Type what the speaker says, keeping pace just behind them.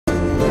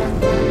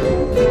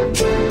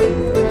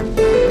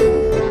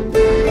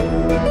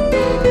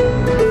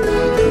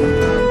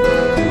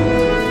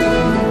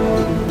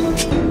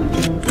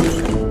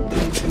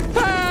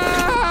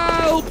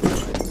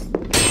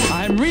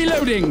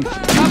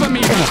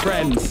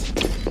friends.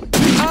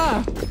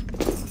 Ah!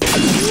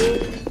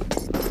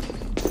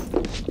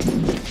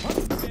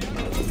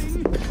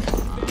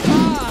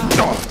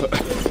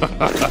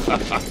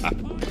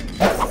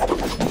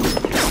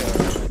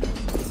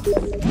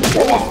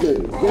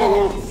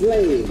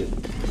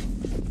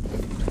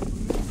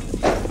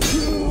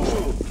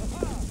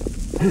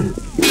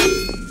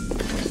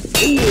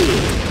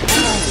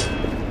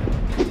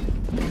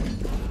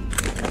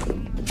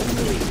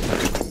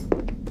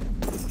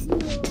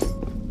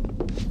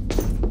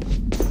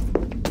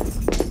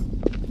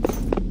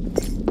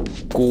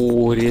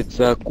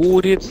 Курица,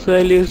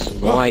 курица,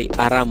 лесной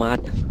аромат.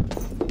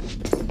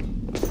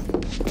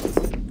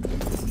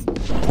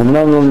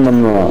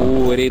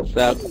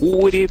 Курица,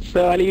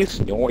 курица,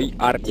 лесной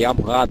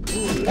аромат.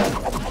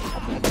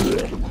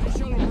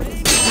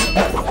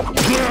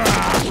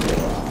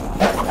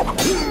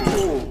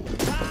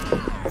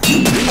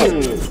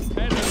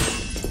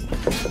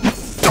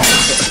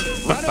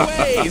 Run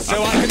away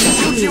so I can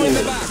shoot you in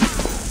the back.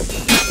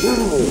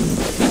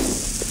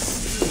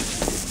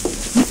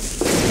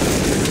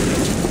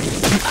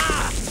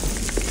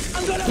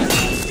 I'm gonna blow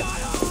the sky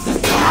off.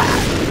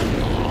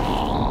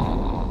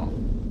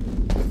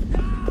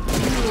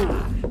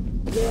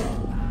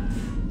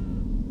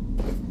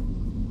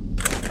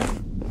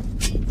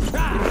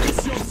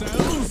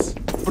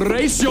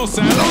 Brace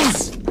yourselves!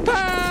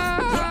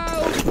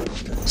 Help!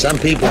 Some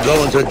people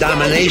go into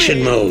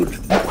domination mode,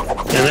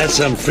 and that's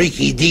some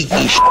freaky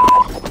deaky shit.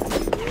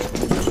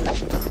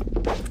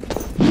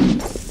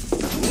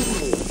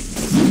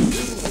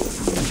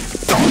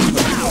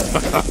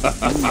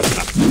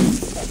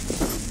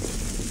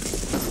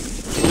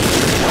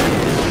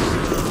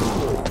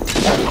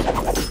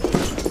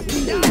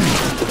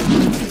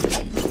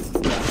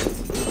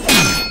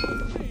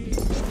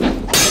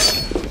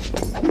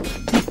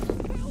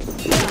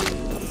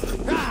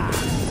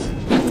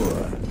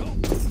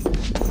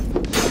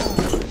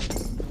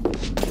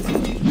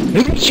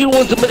 Чего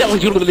он замерял?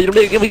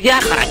 Я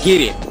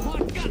хакери.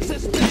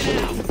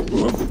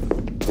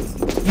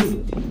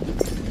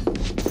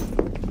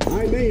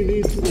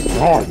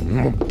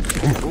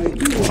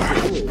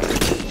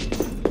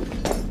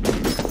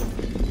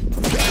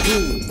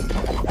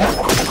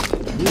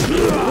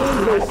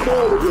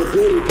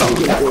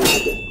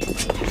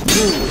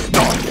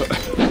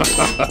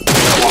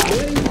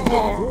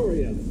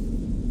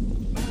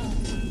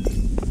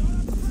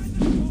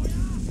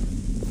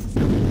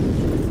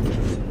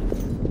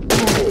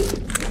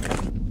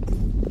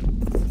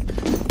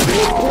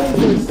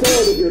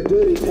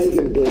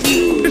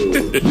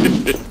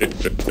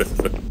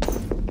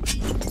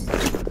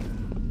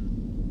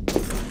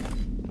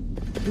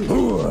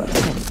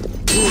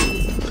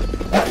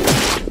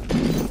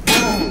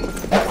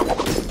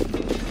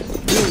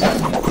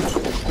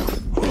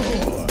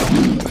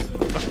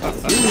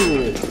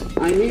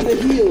 I need a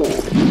healer.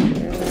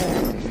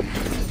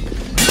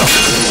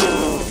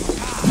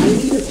 I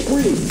need a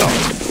sprint.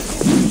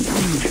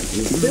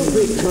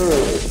 Filthy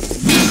curls.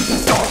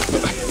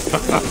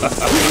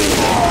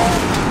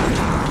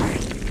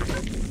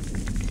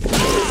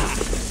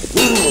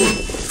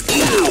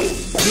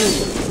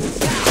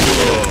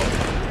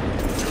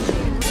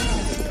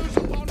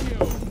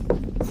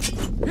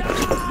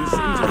 You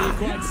seem to be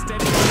quite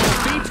steady on your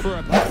feet for a...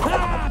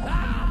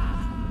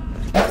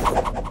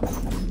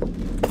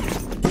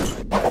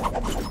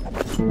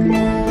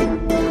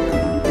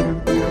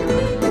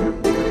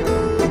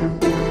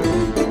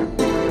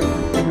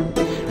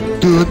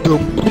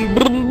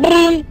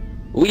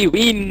 We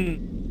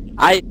win.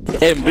 I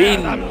am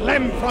win.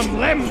 Limb from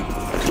limb.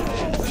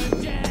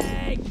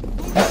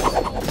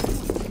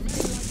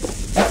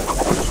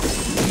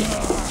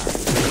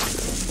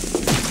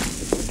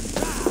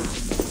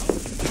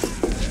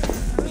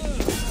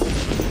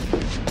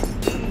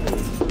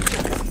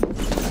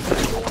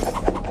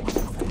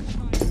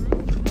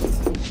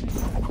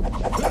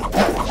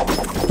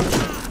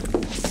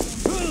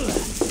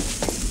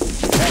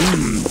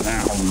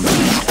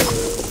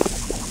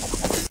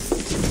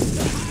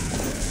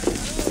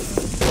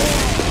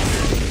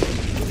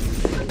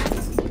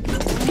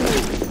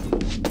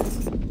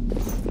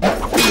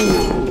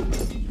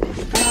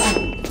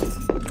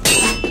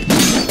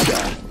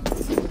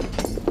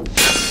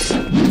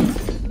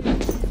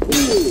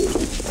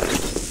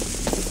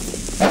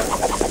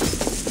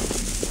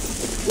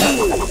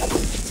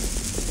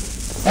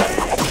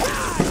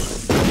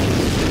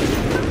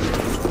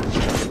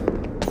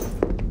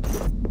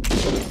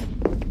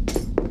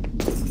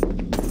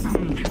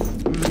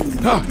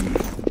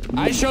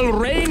 I shall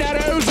rain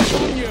arrows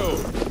upon you!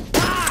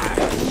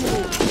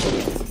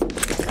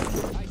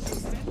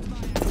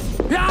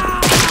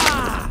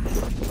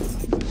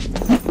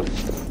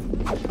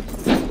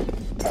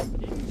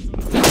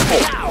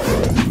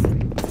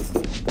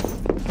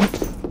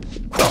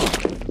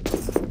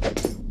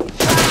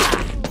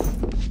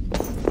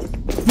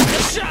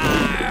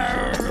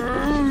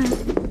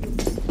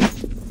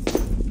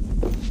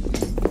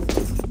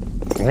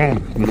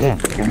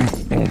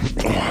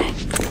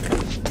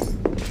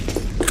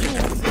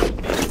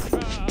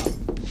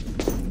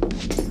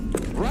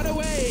 Run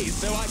away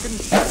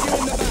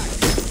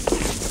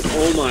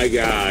Oh my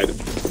god.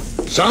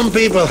 Some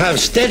people have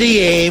steady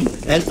aim,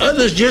 and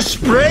others just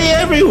spray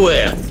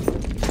everywhere.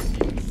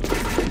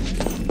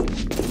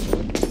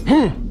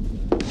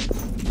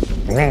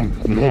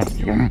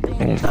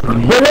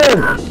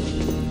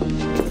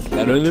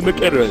 Macaroni,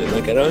 macaroni,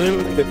 macaroni,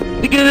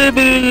 macaroni,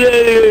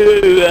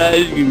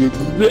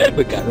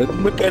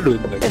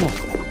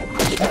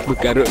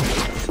 macaroni.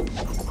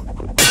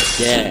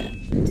 Yeah.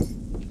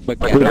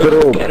 Macaroni,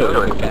 macaroni,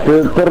 macaroni,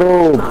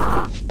 macaroni,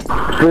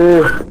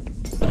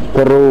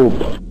 macaroni,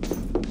 macaroni.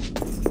 Às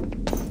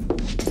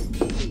vezes,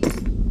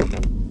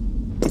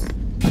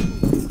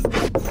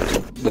 né,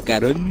 pô.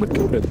 Macaroni,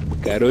 macaroni,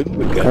 macaroni,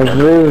 macaroni,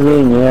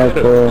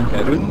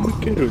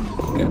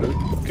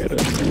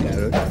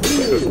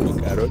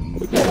 macaroni,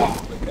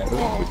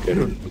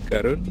 macaroni,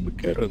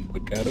 macaroni,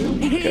 macaroni,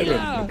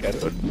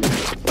 macaroni.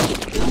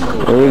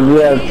 Ele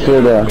ia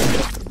tirar.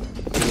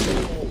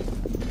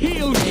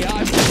 Heal me,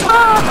 I'm...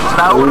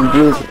 Ele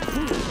disse.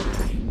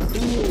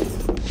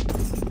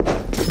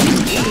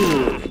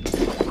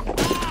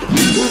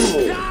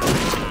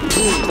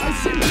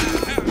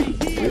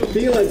 I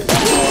feel it.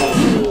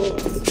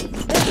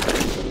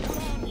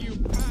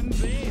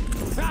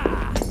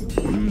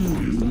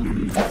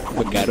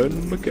 Macaroni,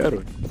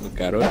 macaroni,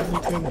 macaroni,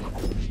 macaroni.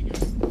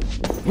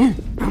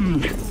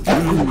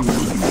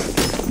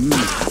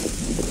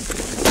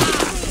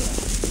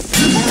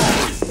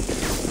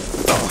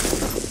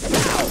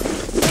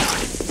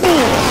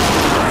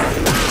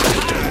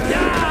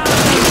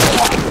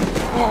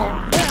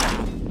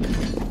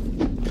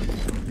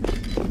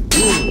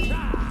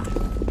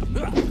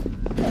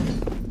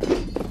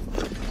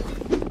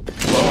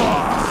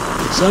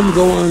 Some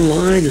go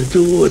online and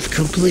do it with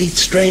complete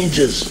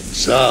strangers.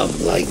 Some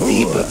like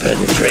deeper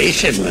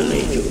penetration when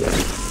they do it.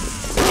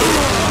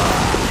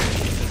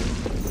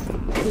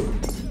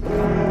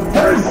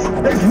 This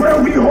is where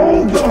we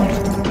hold them!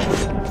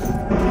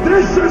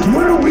 This is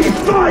where we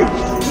fight!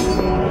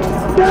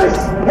 This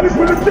is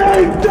where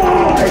they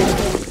die!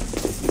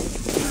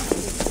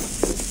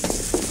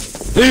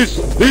 This,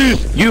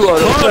 you are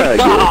the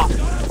faggot.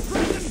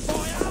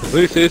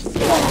 This is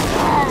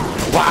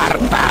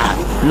Sparta.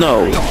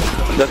 No,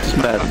 that's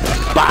bad.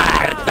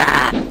 Sparta.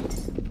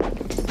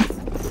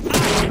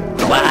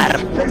 Sparta.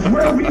 This is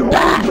where we hold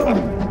them!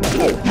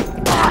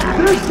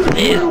 This is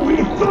where we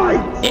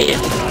fight!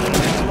 Is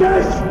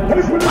This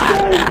is where they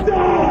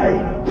die!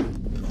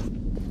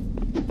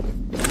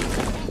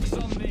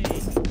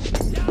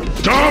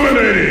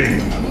 Dominating!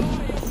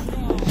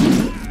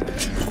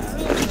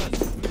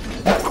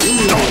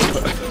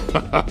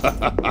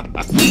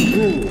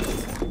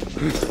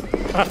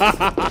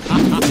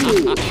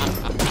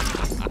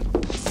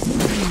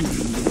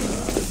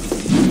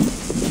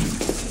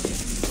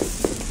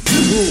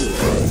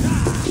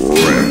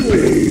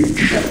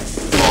 Rampage!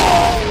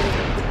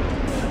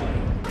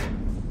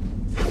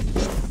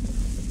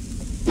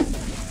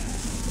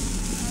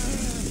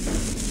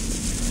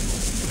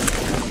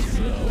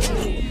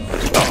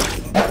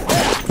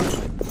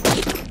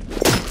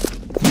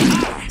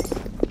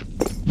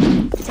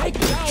 Take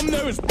down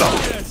those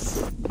buggers!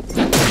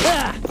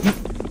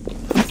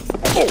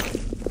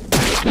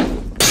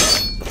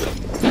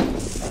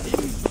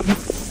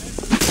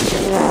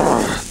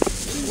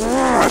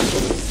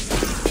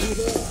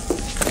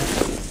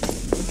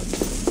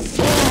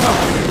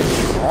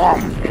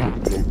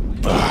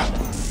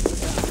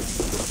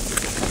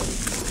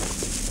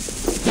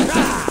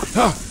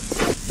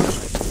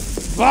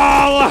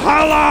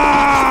 Valhalla!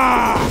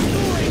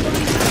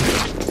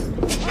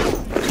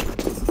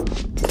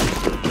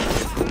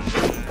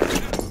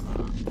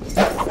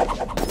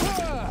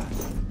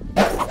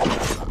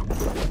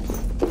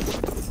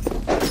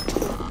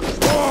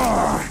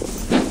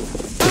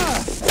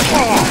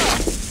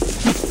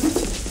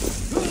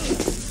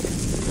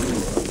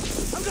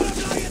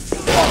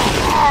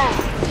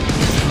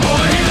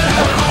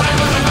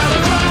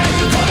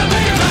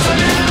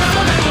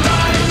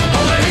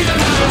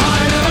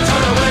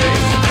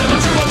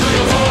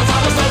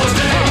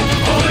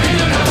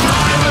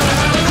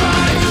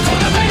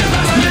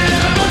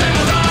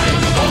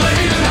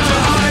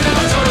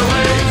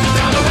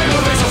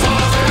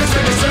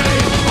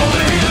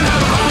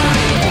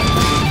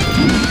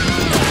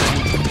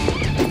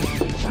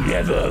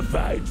 Never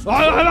fight!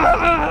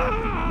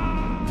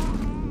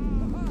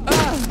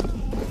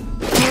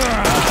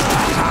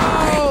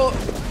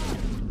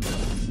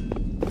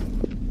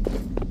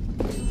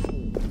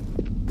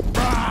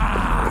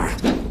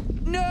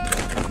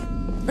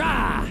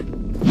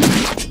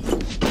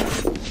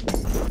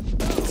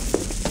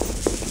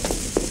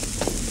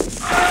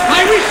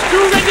 I wish to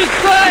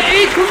register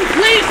a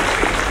complaint!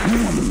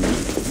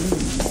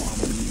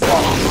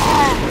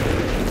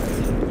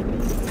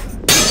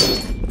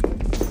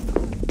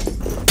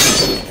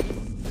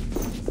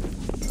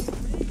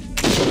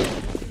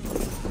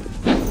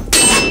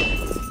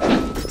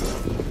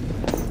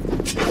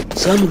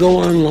 Some go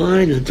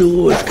online and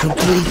do it with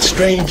complete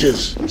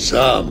strangers.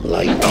 Some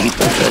like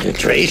deeper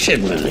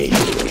penetration when they do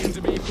it.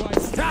 To be quite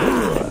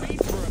strong.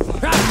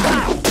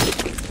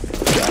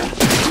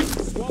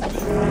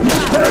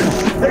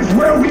 is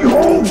where we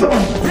hold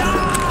them!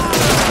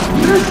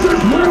 This is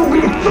where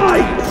we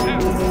fight!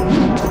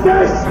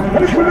 This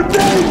is where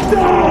they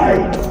die!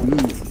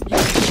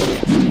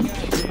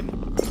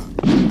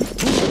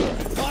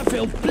 I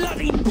feel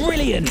bloody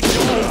brilliant!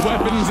 Your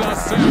weapons are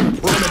so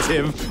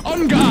primitive!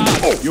 On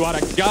guard! You are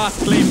a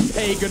ghastly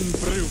pagan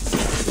brute!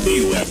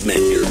 You have met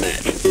your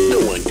match. No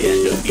one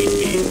can defeat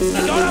me.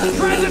 I got a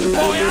present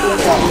for you!